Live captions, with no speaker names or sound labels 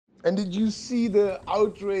And did you see the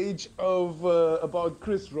outrage of about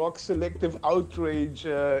Chris Rock's selective outrage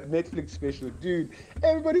Netflix special? Dude,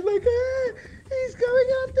 everybody's like, ah, he's going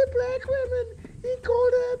after black women. He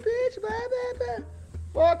called her a bitch, blah, blah, blah.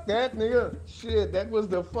 Fuck that, nigga. Shit, that was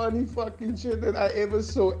the funny fucking shit that I ever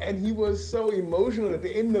saw. And he was so emotional at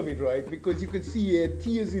the end of it, right? Because you could see he had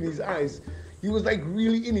tears in his eyes. He was like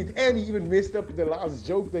really in it. And he even messed up the last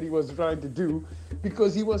joke that he was trying to do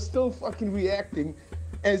because he was still fucking reacting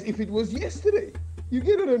as if it was yesterday. You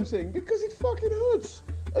get what I'm saying? Because it fucking hurts.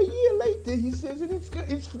 A year later, he says, and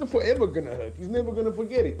it's forever gonna hurt. He's never gonna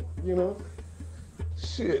forget it, you know?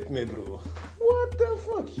 Shit, Medro. What the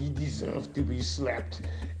fuck? He deserved to be slapped.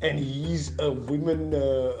 And he's a woman,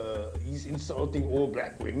 he's insulting all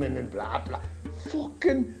black women and blah, blah.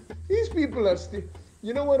 Fucking, these people are still.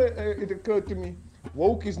 You know what? It occurred to me.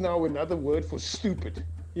 Woke is now another word for stupid.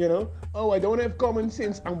 You know? Oh, I don't have common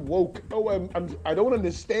sense. I'm woke. Oh, I don't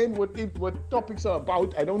understand what topics are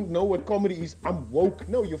about. I don't know what comedy is. I'm woke.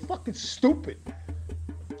 No, you're fucking stupid.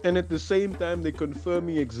 And at the same time, they confirm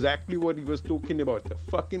me exactly what he was talking about. The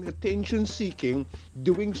fucking attention seeking,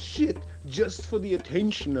 doing shit just for the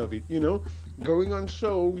attention of it, you know? Going on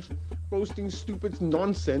shows, posting stupid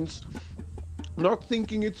nonsense, not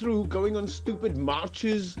thinking it through, going on stupid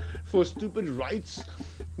marches for stupid rights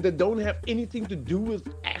that don't have anything to do with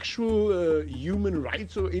actual human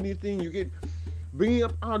rights or anything. You get bringing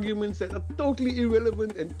up arguments that are totally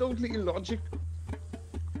irrelevant and totally illogical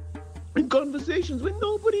in conversations when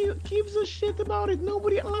nobody gives a shit about it,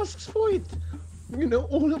 nobody asks for it. You know,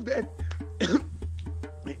 all of that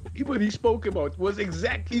what he spoke about is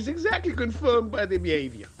exactly confirmed by the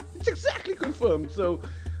behavior. It's exactly confirmed. So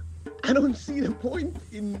I don't see the point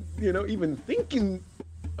in, you know, even thinking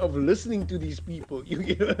of listening to these people. You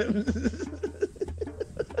get what I'm saying?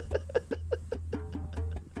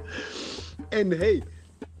 And hey,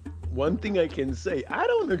 one thing I can say, I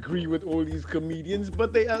don't agree with all these comedians,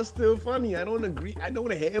 but they are still funny. I don't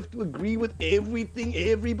have to agree with everything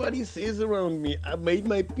everybody says around me. I made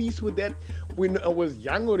my peace with that when I was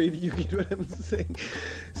young already, you get what I'm saying?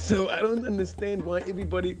 So I don't understand why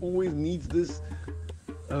everybody always needs this,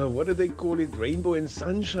 what do they call it, rainbow and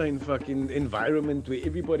sunshine fucking environment where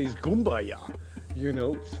everybody's kumbaya. You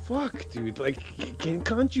know, fuck, dude. Like,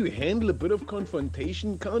 can't you handle a bit of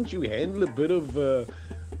confrontation? Can't you handle a bit of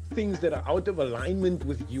things that are out of alignment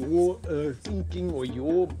with your thinking or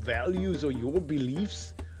your values or your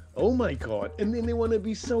beliefs? Oh my God. And then they want to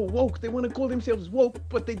be so woke. They want to call themselves woke,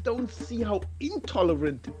 but they don't see how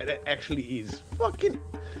intolerant it actually is. Fucking,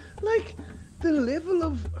 like, the level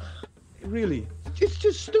of, really, it's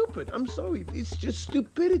just stupid. I'm sorry. It's just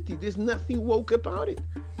stupidity. There's nothing woke about it.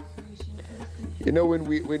 You know, when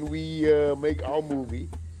we make our movie,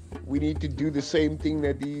 we need to do the same thing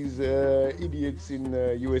that these idiots in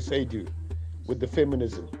USA do with the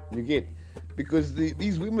feminism. You get? Because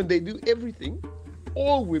these women, they do everything.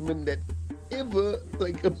 All women that ever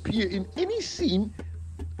like appear in any scene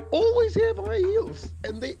always have high heels,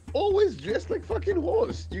 and they always dress like fucking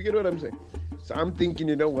whores. You get what I'm saying? So I'm thinking,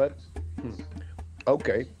 you know what?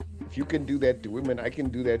 Okay, if you can do that to women, I can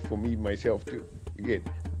do that for me myself too. You get?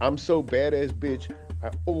 I'm so badass, bitch.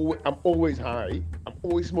 I'm always high. I'm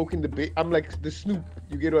always smoking the bit. I'm like the Snoop.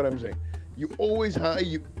 You get what I'm saying? You always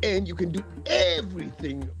high. And you can do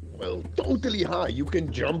everything. Well, totally high. You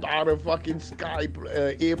can jump out of fucking sky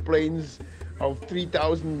airplanes of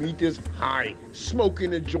 3,000 meters high,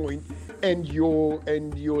 smoking a joint, and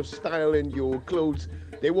your style and your clothes,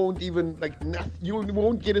 they won't even like nothing. You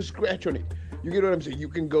won't get a scratch on it. You get what I'm saying? You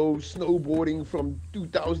can go snowboarding from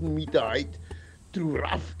 2,000 meter height through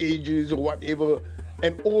rough edges or whatever,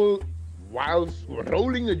 and all whilst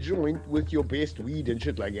rolling a joint with your best weed and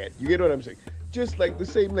shit like that. You get what I'm saying? Just like the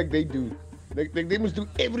same like they do. Like they must do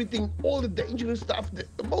everything, all the dangerous stuff, the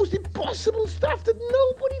most impossible stuff that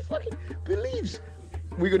nobody fucking believes.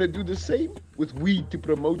 We're gonna do the same with weed to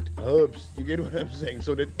promote herbs. You get what I'm saying?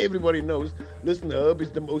 So that everybody knows, listen, herb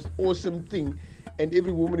is the most awesome thing. And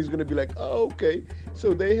every woman is gonna be like, oh, okay.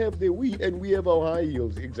 So they have their weed and we have our high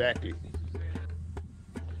heels. Exactly.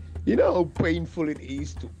 You know how painful it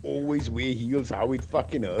is to always wear heels, how it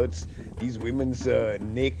fucking hurts these women's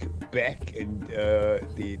neck, back, and their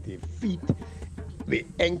feet, their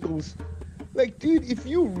ankles. Like, dude, if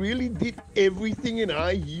you really did everything in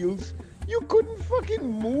high heels, you couldn't fucking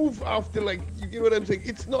move after, like, you get what I'm saying?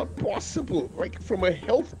 It's not possible, like, from a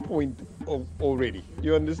health point of already.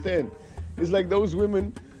 You understand? It's like those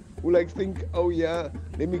women who, like, think, oh, yeah,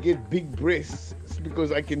 let me get big breasts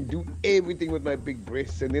because I can do everything with my big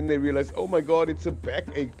breasts, and then they realize, oh my God, it's a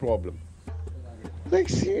backache problem. Like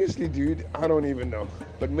seriously, dude, I don't even know.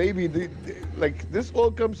 But maybe like this all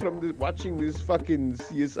comes from watching this fucking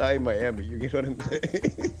CSI Miami. You get what I'm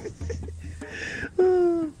saying?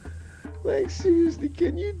 Like seriously,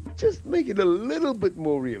 can you just make it a little bit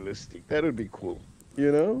more realistic? That would be cool.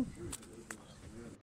 You know?